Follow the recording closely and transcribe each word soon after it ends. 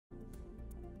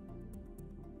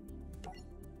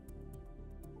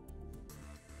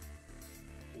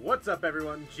What's up,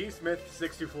 everyone?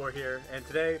 G-Smith624 here, and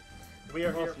today we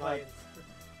are here playing.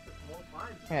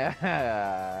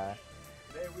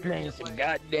 Playing some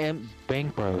goddamn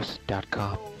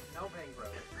bangbros.com. No Bang Bros.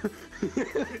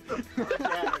 Get the fuck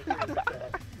out of here with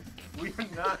that. We are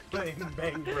not playing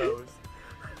Bang Bros.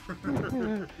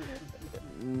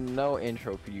 No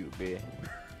intro for you, B.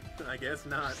 I guess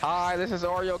not. Hi, this is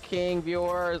xOREOxKIng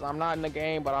viewers. I'm not in the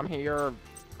game, but I'm here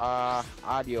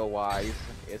audio-wise.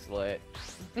 It's lit.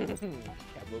 That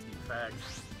will be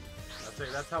Facts. I'd say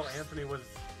that's how Anthony was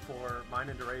for mine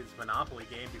and DeRay's Monopoly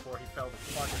game before he fell to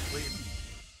fucking sleep.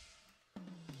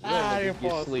 I didn't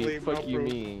fall asleep. Fuck you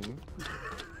mean?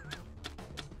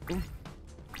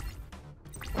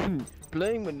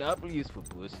 Playing Monopoly is for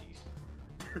pussies.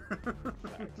 I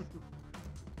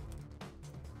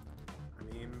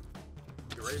mean,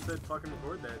 DeRay said fucking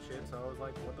record that shit, so I was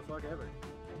like, what the fuck ever.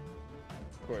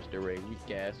 Of course, DeRay, weak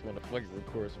ass wanna fucking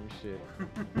record some shit.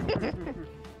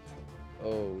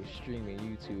 Oh, streaming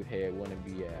YouTube head wanna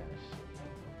be ass.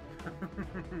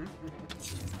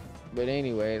 But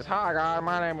hi guys,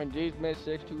 my name is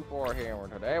G-Smith624 here,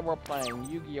 and today we're playing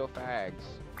Yu-Gi-Oh! Fags.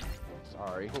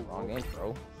 Sorry, wrong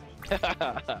intro.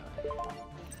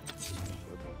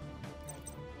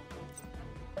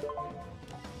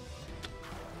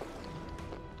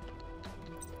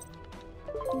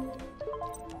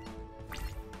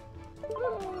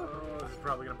 Oh, this is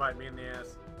probably gonna bite me in the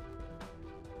ass.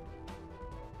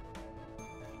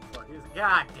 Fuck is it?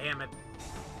 God damn it!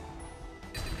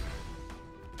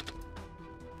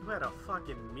 You had a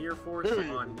fucking mirror force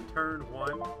on turn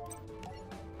 1.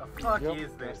 The fuck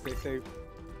is this? Stay safe.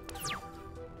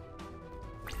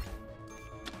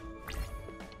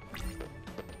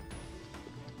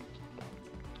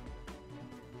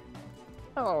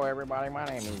 Hello everybody, my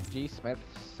name is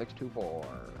G-Smith624.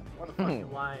 What the fuck you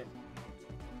lying?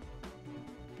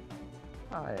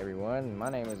 Hi everyone, my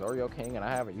name is xOREOxKIng and I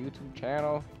have a YouTube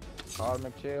channel called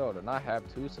McChilled and I have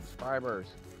 2 subscribers.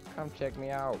 Come check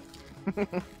me out.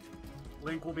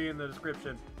 Link will be in the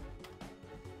description.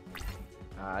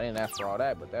 I didn't ask for all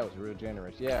that, but that was real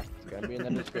generous. Yeah, it's gonna be in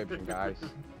the description, guys.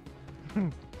 I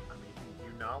mean,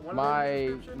 you not want to be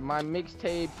in the description? My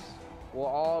mixtapes will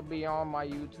all be on my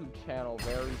YouTube channel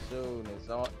very soon.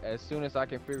 As soon as I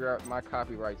can figure out my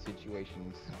copyright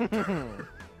situations.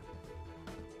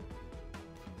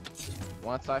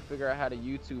 Once I figure out how to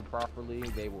YouTube properly,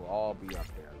 they will all be up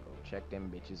there. Go check them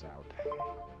bitches out.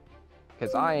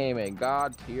 Cause I am a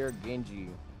god tier Genji.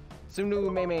 Some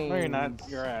new memes. No, you're not.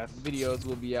 Your ass. Videos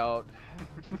will be out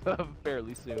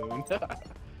fairly soon.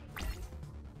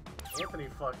 Anthony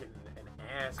fucking an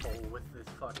asshole with this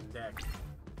fucking deck.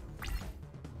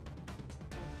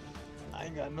 I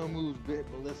ain't got no moves, bit,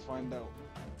 but let's find out.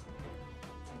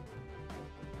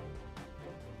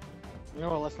 You know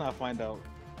what? Let's not find out.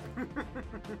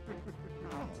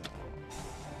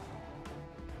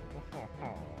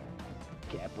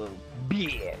 Capital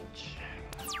bitch.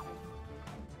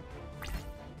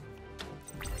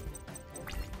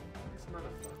 This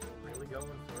motherfucker really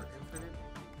going for infinite?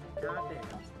 Goddamn.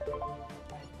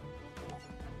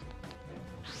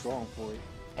 Going for it.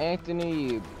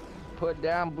 Anthony, put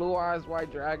down Blue Eyes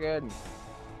White Dragon.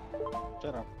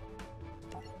 Shut up.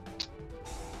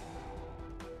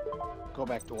 Go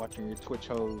back to watching your Twitch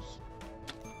hoes.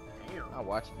 Damn. I'm not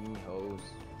watching you hoes.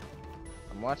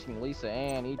 I'm watching Lisa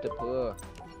Ann eat the puh.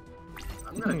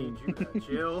 I'm gonna need you to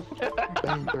chill.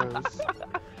 Bang bros.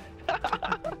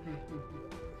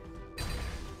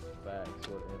 Facts,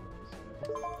 what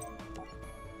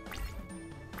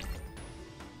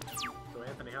So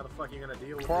Anthony, how the fuck are you gonna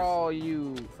deal with For this all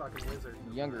you fucking wizard?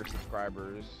 younger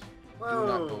subscribers, do Whoa.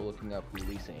 not go looking up who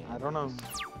Lisa Ann I don't know. is.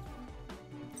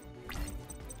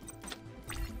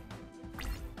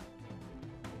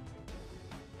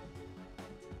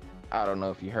 I don't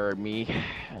know if you heard me.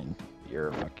 You're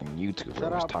a fucking YouTuber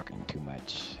Shut was up. talking too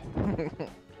much.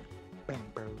 Bang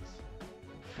bros.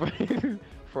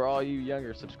 For all you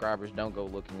younger subscribers, don't go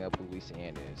looking up who Lisa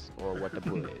Ann is or what the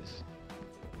put is.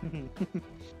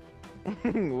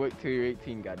 Wait till you're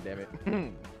 18, goddammit.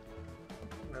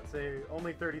 I'd say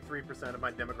only 33% of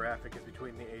my demographic is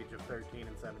between the age of 13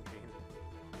 and 17.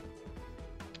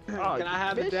 Oh, Can I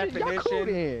have the bitch, y'all cool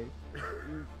definition?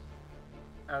 then.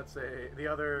 I'd say the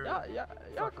other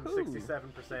Y'all fucking cool.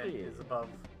 67% Shit. is above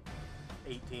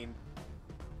 18.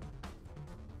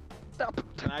 Stop.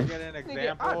 Can I get an Nigga,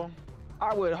 example?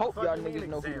 I would hope Fuck y'all you mean niggas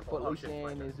know who the example? fuck Oh, Lisa shit,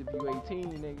 Ann fuck is if you 18,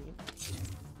 nigga.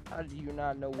 How do you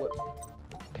not know what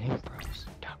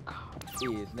bangbros.com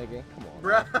is, nigga? Come on.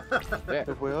 Bruh. Yeah.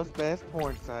 The world's best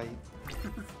porn site.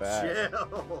 Facts.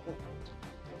 Chill.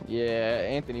 Yeah,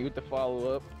 Anthony with the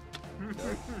follow up.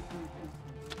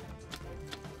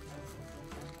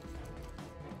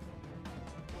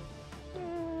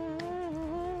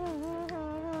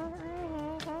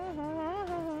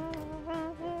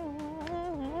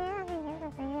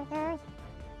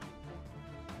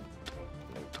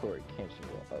 Corey Kenshin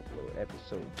will upload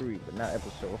episode 3, but not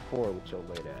episode 4 with your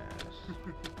late ass.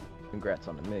 Congrats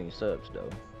on the 1,000,000 subs, though.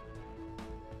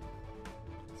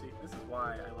 See, this is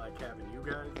why I like having you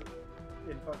guys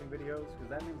in fucking videos, because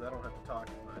that means I don't have to talk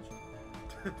as much.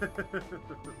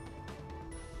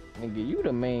 Nigga, you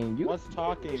the main. You What's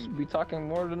talking? You should be talking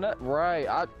more than that,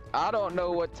 right? I don't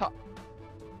know what talk.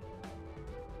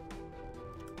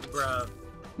 Bruh,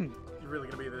 you really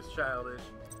gonna be this childish?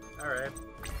 All right.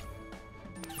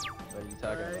 What are you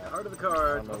talking about? Heart of the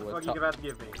cards. I What don't the know fuck what you about to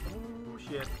give me? Ooh,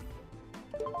 shit.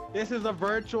 This is a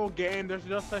virtual game. There's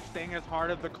no such thing as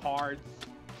Heart of the Cards.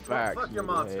 Facts, Fuck your nigga,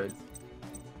 monsters.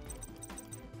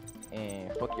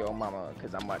 And fuck your mama,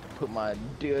 cause I'm about to put my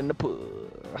deer in the pub.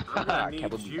 I'm gonna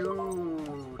need you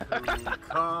to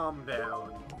calm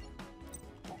down.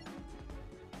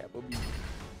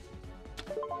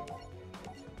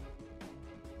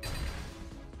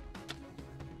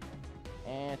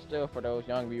 And still, for those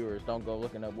young viewers, don't go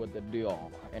looking up what the deal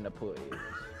in the put is. You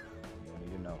don't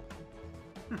need to know.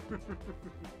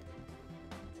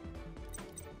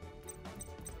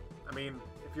 I mean,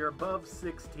 if you're above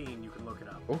 16, you can look it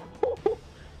up.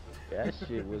 That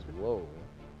shit was whoa.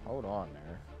 Hold on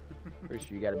there. Pretty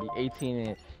sure you gotta be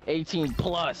 18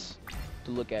 plus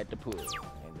to look at the put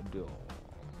and the deal.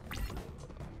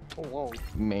 Oh, whoa.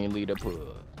 Mainly the put.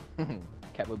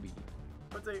 Kappa B.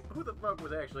 But say, who the fuck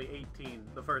was actually 18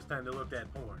 the first time they looked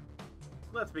at porn?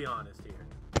 Let's be honest here.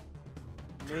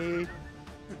 Me.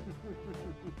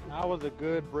 I was a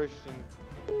good Christian.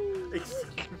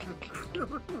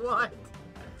 What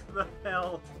the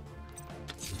hell?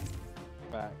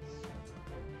 Facts.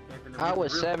 Anthony, I we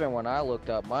was really- 7 when I looked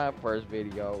up my first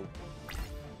video.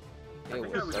 I It think I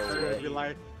was was so third. wet. Be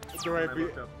like, when I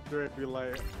looked up. be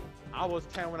like, I was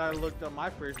 10 when I looked up my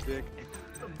first dick.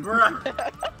 Bruh.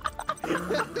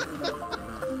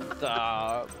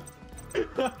 Stop.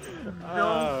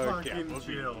 No fucking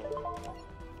chill.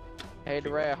 Hey,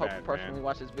 Durant, hope you Bad, personally man.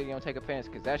 watch this video and take offense,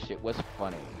 cause that shit was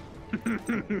funny.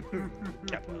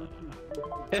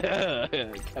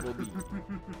 Kettle B.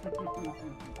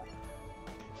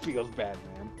 Feels bad,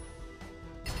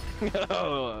 man.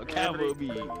 Oh, Kettle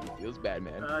B. Feels bad,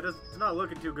 man. It's not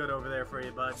looking too good over there for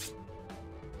you, bud.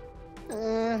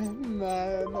 Nah,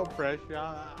 no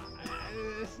pressure.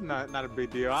 It's not a big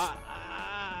deal.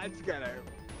 I just gotta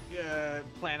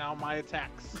plan out my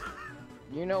attacks.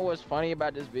 You know what's funny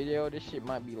about this video? This shit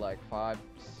might be like 5-8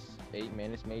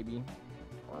 minutes maybe,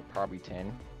 or probably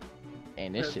 10.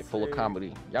 And this Let's shit full of see.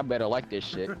 comedy. Y'all better like this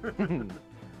shit.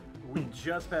 We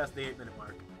just passed the 8-minute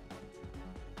mark.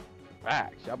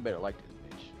 Facts. Y'all better like this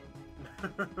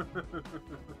bitch. God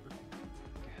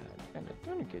damn it,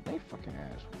 don't get they fucking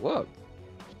ass whooped.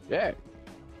 Yeah.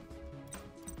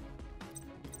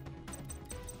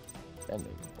 That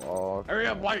nigga ball. Hurry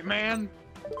up, white man!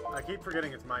 I keep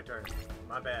forgetting it's my turn.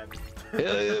 My bad.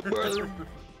 Hell yeah, brother.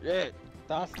 Shit.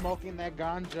 Stop smoking that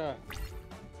ganja.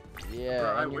 Yeah, Bro,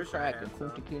 I and you're wish I cracking. had some.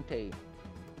 Kunta Kinte.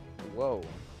 Whoa.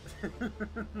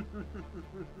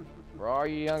 For all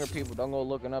you younger people, don't go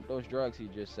looking up those drugs he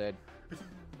just said.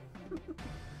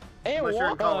 And Unless you're in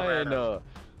one. Colorado.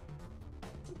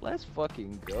 Let's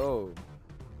fucking go.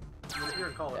 I mean, if you're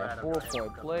in Colorado, That go ahead 4-point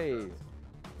and play. come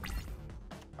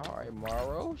with Alright,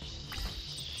 Morrow.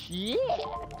 Shit. us.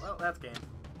 Well, that's game.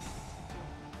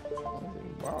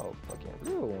 Morrow, fucking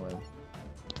real one.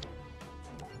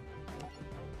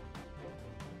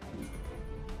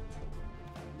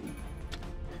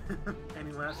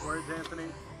 Any last words, Anthony?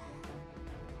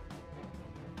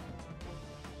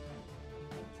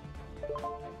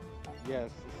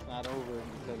 Yes, it's not over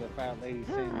until the fat lady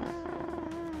sings.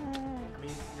 I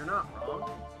mean, you're not wrong.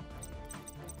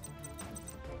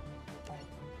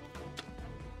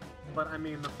 But I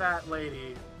mean, the fat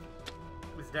lady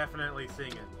was definitely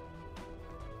singing.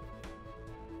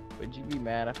 Would you be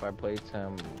mad if I played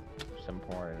some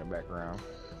porn in the background?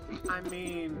 I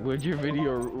mean, Would your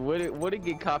video would it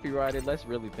get copyrighted? Let's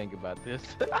really think about this.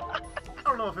 I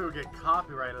don't know if it would get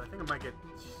copyrighted. I think it might get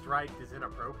striked as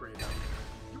inappropriate.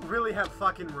 You really have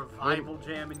fucking Revival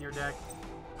Jam in your deck?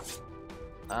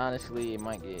 Honestly, you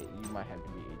might have to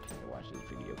be 18 to watch this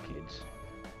video, kids.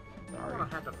 I Sorry.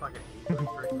 don't have to fucking hate you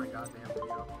for my goddamn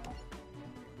video.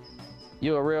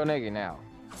 You a real nigga now.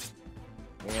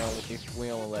 We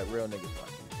don't let real niggas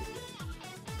watch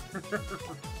these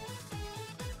videos.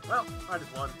 Well, I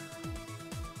just won.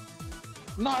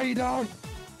 No, you don't!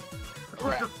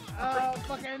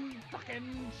 Fucking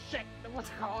shit. What's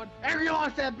it called? Angry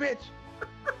lost that bitch!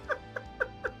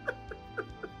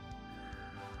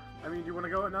 I mean, do you want to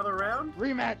go another round?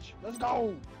 Rematch. Let's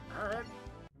go! Alright.